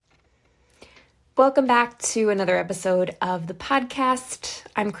Welcome back to another episode of the podcast.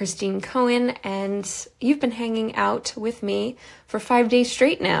 I'm Christine Cohen, and you've been hanging out with me for 5 days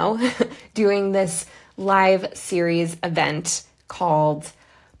straight now, doing this live series event called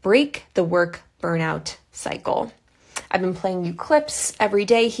Break the Work Burnout Cycle. I've been playing you clips every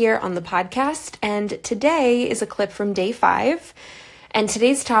day here on the podcast, and today is a clip from day 5. And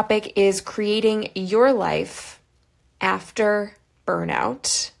today's topic is creating your life after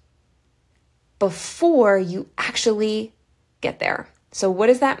burnout, before you actually get there. So what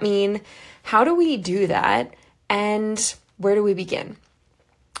does that mean? How do we do that? And where do we begin?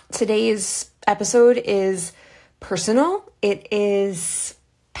 Today's episode is personal, it is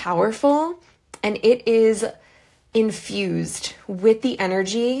powerful, and it is infused with the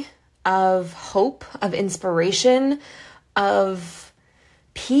energy of hope, of inspiration, of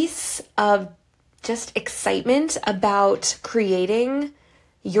peace, of just excitement about creating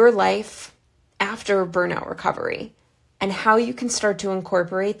your life after burnout recovery, and how you can start to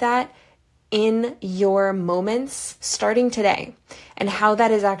incorporate that in your moments starting today, and how that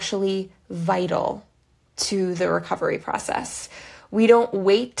is actually vital to the recovery process. We don't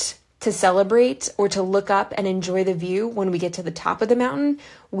wait to celebrate or to look up and enjoy the view when we get to the top of the mountain.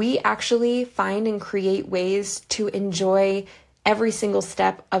 We actually find and create ways to enjoy every single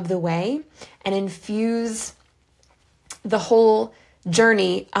step of the way and infuse the whole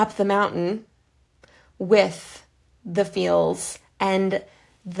journey up the mountain with the feels and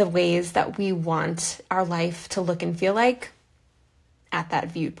the ways that we want our life to look and feel like at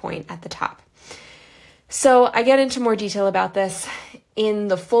that viewpoint at the top. So I get into more detail about this in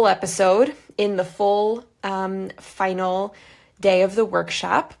the full episode, in the full final day of the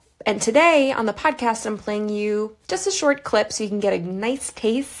workshop. And today on the podcast, I'm playing you just a short clip so you can get a nice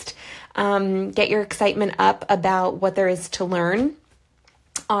taste, get your excitement up about what there is to learn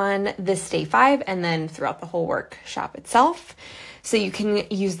on this day 5 and then throughout the whole workshop itself. So you can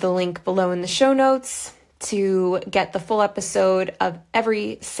use the link below in the show notes to get the full episode of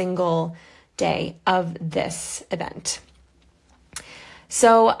every single day of this event.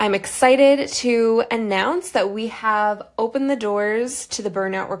 So I'm excited to announce that we have opened the doors to the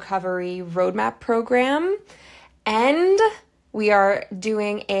Burnout Recovery Roadmap Program, and we are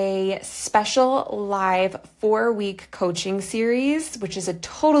doing a special live 4-week coaching series, which is a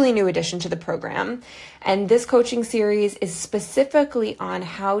totally new addition to the program. And this coaching series is specifically on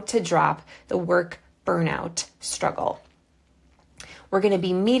how to drop the work burnout struggle. We're going to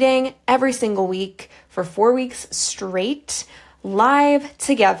be meeting every single week for 4 weeks straight, live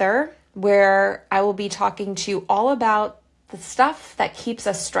together, where I will be talking to you all about the stuff that keeps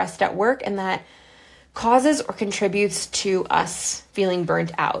us stressed at work and that causes or contributes to us feeling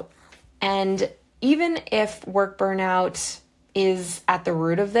burnt out. And even if work burnout is at the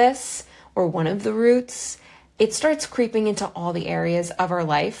root of this, or one of the roots, it starts creeping into all the areas of our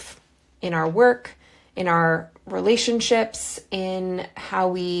life, in our work, in our relationships, in how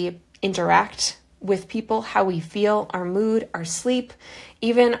we interact with people, how we feel, our mood, our sleep,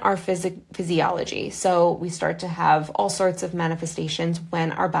 even our physiology. So we start to have all sorts of manifestations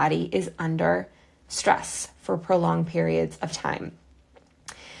when our body is under stress for prolonged periods of time.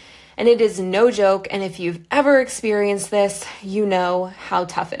 And it is no joke. And if you've ever experienced this, you know how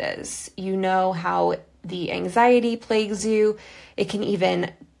tough it is. You know how the anxiety plagues you. It can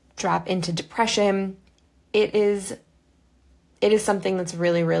even drop into depression. It is something that's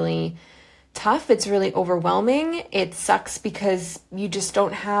really, really tough. It's really overwhelming. It sucks because you just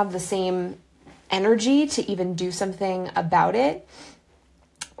don't have the same energy to even do something about it.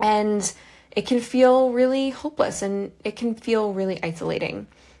 And it can feel really hopeless and it can feel really isolating.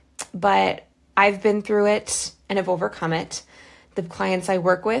 But I've been through it and have overcome it. The clients I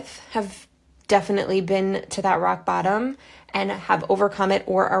work with have definitely been to that rock bottom and have overcome it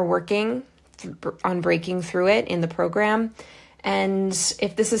or are working on breaking through it in the program. And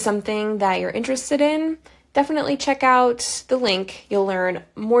if this is something that you're interested in, definitely check out the link. You'll learn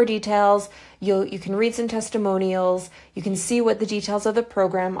more details. You can read some testimonials. You can see what the details of the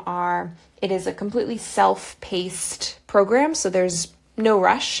program are. It is a completely self-paced program, so there's no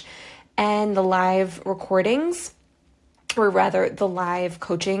rush. And the live recordings, or rather the live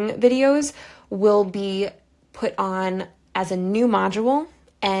coaching videos, will be put on as a new module,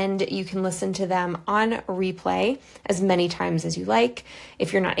 and you can listen to them on replay as many times as you like.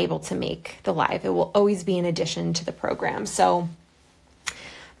 If you're not able to make the live, it will always be in addition to the program. So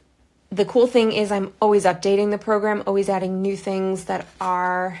the cool thing is I'm always updating the program, always adding new things that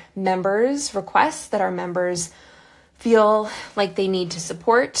our members request, that our members feel like they need to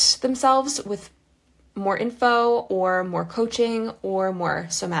support themselves with more info or more coaching or more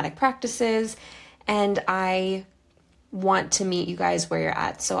somatic practices. and I want to meet you guys where you're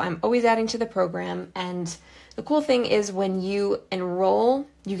at. So I'm always adding to the program. And the cool thing is when you enroll,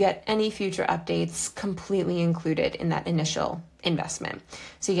 you get any future updates completely included in that initial investment.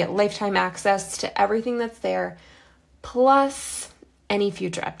 So you get lifetime access to everything that's there, plus any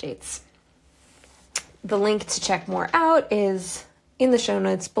future updates. The link to check more out is in the show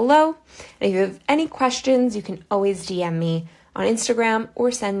notes below. And if you have any questions, you can always DM me on Instagram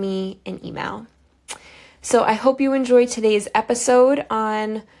or send me an email. So I hope you enjoyed today's episode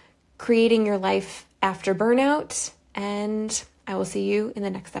on creating your life after burnout, and I will see you in the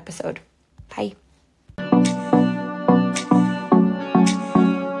next episode. Bye.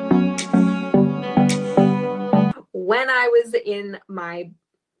 When I was in my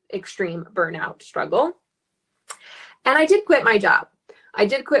extreme burnout struggle, and I did quit my job.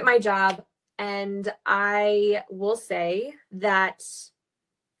 And I will say that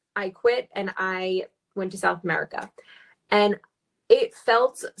I quit and I went to South America. And it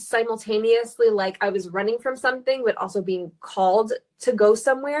felt simultaneously like I was running from something, but also being called to go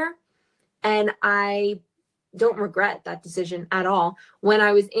somewhere. And I don't regret that decision at all. When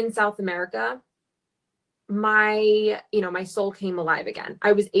I was in South America, my soul came alive again.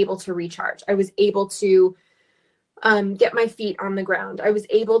 I was able to recharge. I was able to get my feet on the ground. I was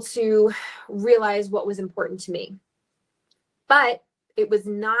able to realize what was important to me. But it was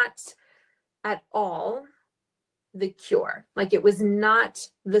not at all the cure. Like, it was not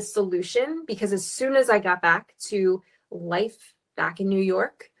the solution, because as soon as I got back to life back in New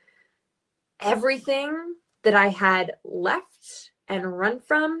York, everything that I had left and run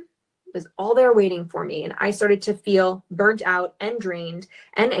from was all there waiting for me. And I started to feel burnt out and drained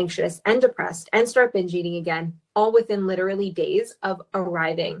and anxious and depressed and start binge eating again, all within literally days of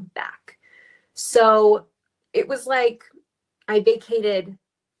arriving back. So it was like I vacated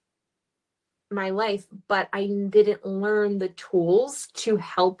my life, but I didn't learn the tools to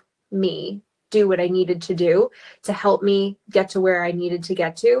help me do what I needed to do, to help me get to where I needed to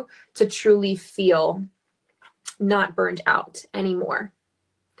get to truly feel not burnt out anymore.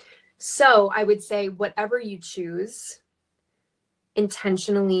 So I would say, whatever you choose,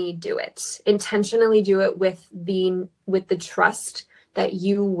 intentionally do it. Intentionally do it with the trust that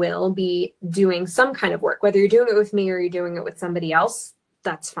you will be doing some kind of work. Whether you're doing it with me or you're doing it with somebody else,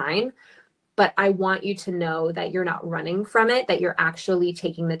 that's fine. But I want you to know that you're not running from it, that you're actually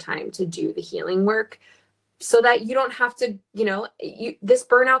taking the time to do the healing work, so that you don't have to, this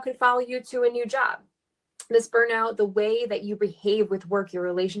burnout could follow you to a new job. This burnout, the way that you behave with work, your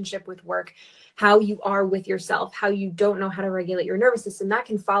relationship with work, how you are with yourself, how you don't know how to regulate your nervous system, that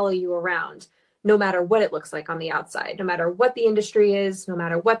can follow you around no matter what it looks like on the outside, no matter what the industry is, no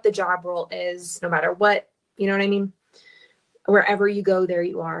matter what the job role is, no matter what, you know what I mean? Wherever you go, there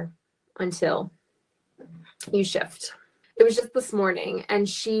you are until you shift. It was just this morning, and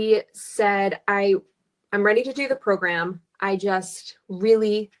she said, I'm ready to do the program. I just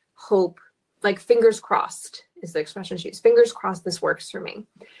really hope, like, fingers crossed is the expression she used, fingers crossed this works for me.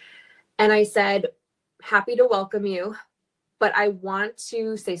 And I said, happy to welcome you, but I want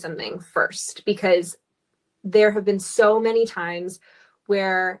to say something first, because there have been so many times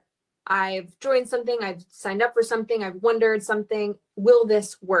where I've joined something, I've signed up for something, I've wondered something, will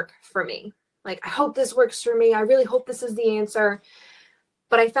this work for me? Like, I hope this works for me. I really hope this is the answer.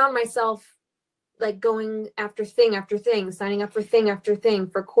 But I found myself like going after thing after thing, signing up for thing after thing,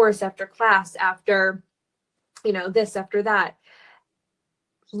 for course after class, after, this after that,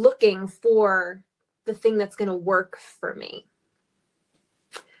 looking for the thing that's going to work for me.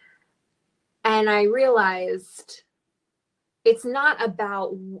 And I realized it's not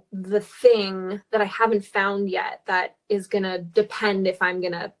about the thing that I haven't found yet that is going to depend if I'm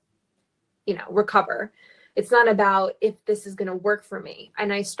going to, recover. It's not about if this is going to work for me.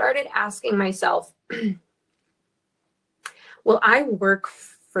 And I started asking myself, will I work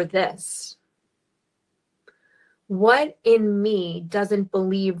for this? What in me doesn't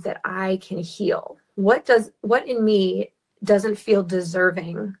believe that I can heal? What in me doesn't feel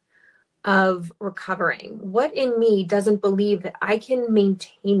deserving of recovering? What in me doesn't believe that I can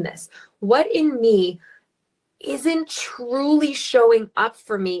maintain this? What in me isn't truly showing up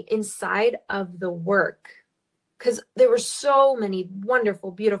for me inside of the work? Because there were so many wonderful,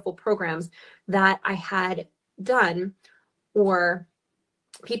 beautiful programs that I had done, or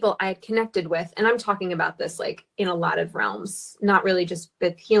people I had connected with. And I'm talking about this like in a lot of realms, not really just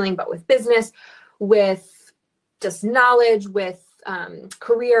with healing, but with business, with just knowledge, with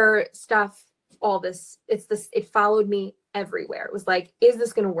career stuff, all this. It followed me everywhere. It was like, is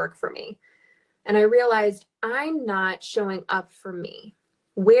this going to work for me? And I realized I'm not showing up for me.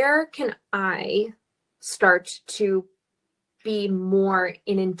 where can I start to be more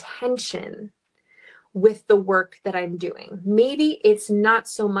in intention with the work that I'm doing? Maybe it's not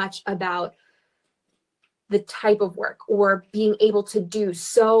so much about the type of work or being able to do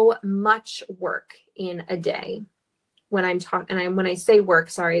so much work in a day. When I'm talking, and when I say work,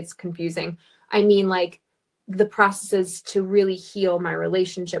 sorry, it's confusing. I mean like the processes to really heal my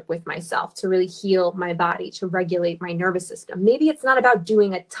relationship with myself, to really heal my body, to regulate my nervous system. Maybe it's not about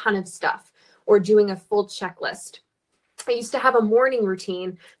doing a ton of stuff or doing a full checklist. I used to have a morning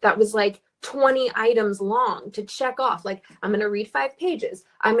routine that was like 20 items long to check off. Like, I'm going to read 5 pages.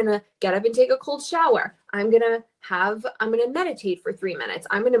 I'm going to get up and take a cold shower. I'm going to meditate for 3 minutes.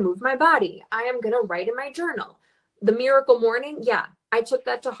 I'm going to move my body. I am going to write in my journal. The miracle morning. Yeah, I took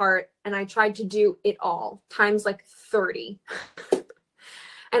that to heart and I tried to do it all times like 30.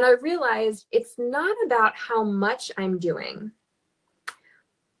 And I realized it's not about how much I'm doing,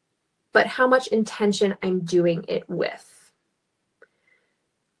 but how much intention I'm doing it with.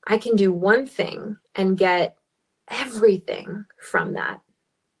 I can do one thing and get everything from that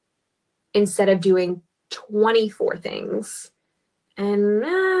instead of doing 24 things and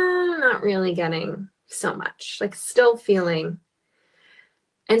not really getting so much, like still feeling.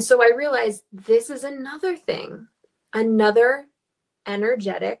 And so I realized this is another thing, another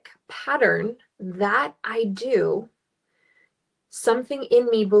energetic pattern that I do. Something in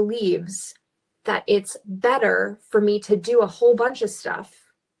me believes that it's better for me to do a whole bunch of stuff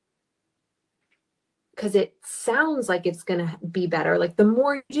because it sounds like it's going to be better. Like the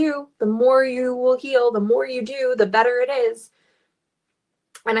more you do, the more you will heal. The more you do, the better it is.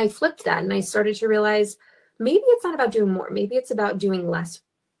 And I flipped that and I started to realize maybe it's not about doing more. Maybe it's about doing less,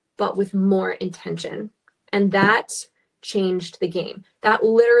 but with more intention. And that changed the game. That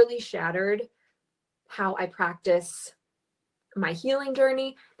literally shattered how I practice my healing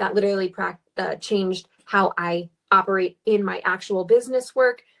journey. That literally changed how I operate in my actual business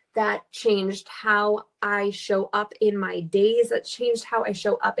work. That changed how I show up in my days. That changed how I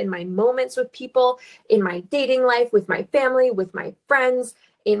show up in my moments with people, in my dating life, with my family, with my friends,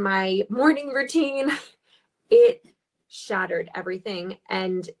 in my morning routine. It shattered everything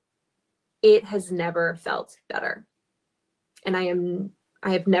and it has never felt better. And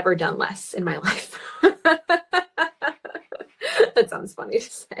I have never done less in my life. That sounds funny to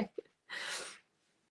say.